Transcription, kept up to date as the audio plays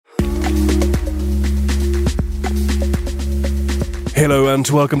Hello and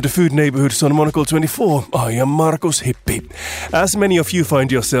welcome to Food Neighbourhoods on Monocle 24. I am Markus Hippi. As many of you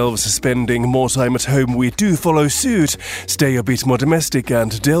find yourselves spending more time at home, we do follow suit, stay a bit more domestic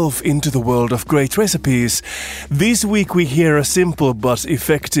and delve into the world of great recipes. This week we hear a simple but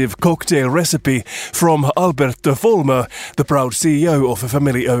effective cocktail recipe from Alberto Vollmer, the proud CEO of a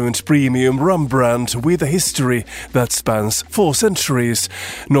family-owned premium rum brand with a history that spans 4 centuries.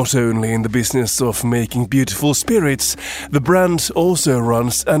 Not only in the business of making beautiful spirits, the brand also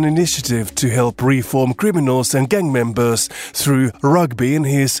runs an initiative to help reform criminals and gang members through rugby in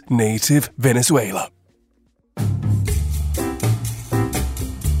his native Venezuela.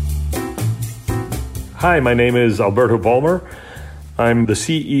 Hi, my name is Alberto Vollmer. I'm the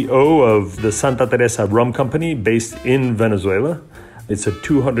CEO of the Santa Teresa rum company based in Venezuela. It's a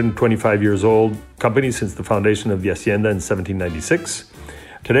 225 years old company since the foundation of the Hacienda in 1796.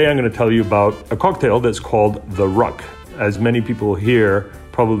 Today I'm going to tell you about a cocktail that's called the Ruck. As many people here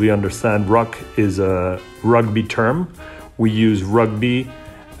probably understand, ruck is a rugby term. We use rugby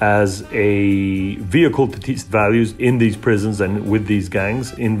as a vehicle to teach values in these prisons and with these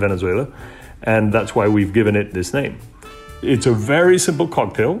gangs in Venezuela, and that's why we've given it this name. It's a very simple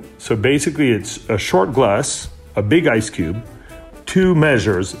cocktail. So basically it's a short glass, a big ice cube, 2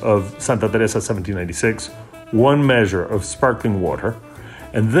 measures of Santa Teresa 1796, 1 measure of sparkling water,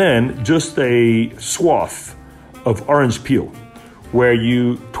 and then just a swath of orange peel, where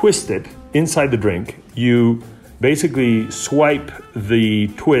you twist it inside the drink. You basically swipe the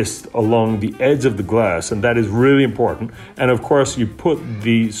twist along the edge of the glass, and that is really important. And of course, you put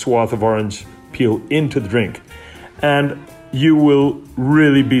the swath of orange peel into the drink, and you will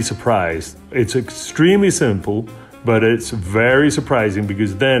really be surprised. It's extremely simple, but it's very surprising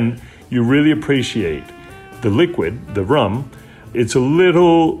because then you really appreciate the liquid, the rum. It's a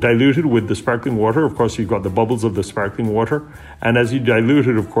little diluted with the sparkling water. Of course, you've got the bubbles of the sparkling water. And as you dilute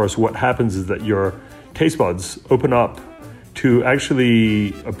it, of course, what happens is that your taste buds open up to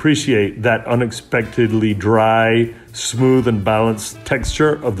actually appreciate that unexpectedly dry, smooth, and balanced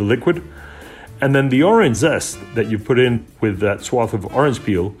texture of the liquid. And then the orange zest that you put in with that swath of orange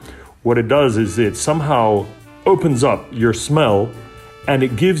peel, what it does is it somehow opens up your smell, and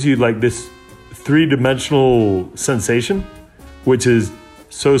it gives you like this 3-dimensional sensation, which is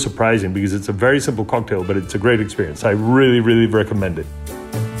so surprising because it's a very simple cocktail, but it's a great experience. I really, really recommend it.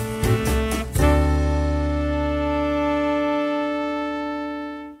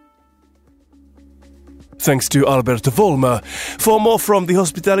 Thanks to Alberto Vollmer. For more from the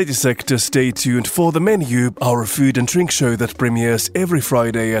hospitality sector, stay tuned for The Menu, our food and drink show that premieres every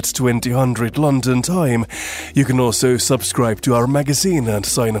Friday at 2000 London time. You can also subscribe to our magazine and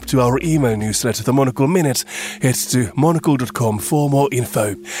sign up to our email newsletter, The Monocle Minute. Head to monocle.com for more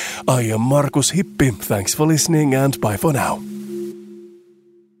info. I am Markus Hippi. Thanks for listening and bye for now.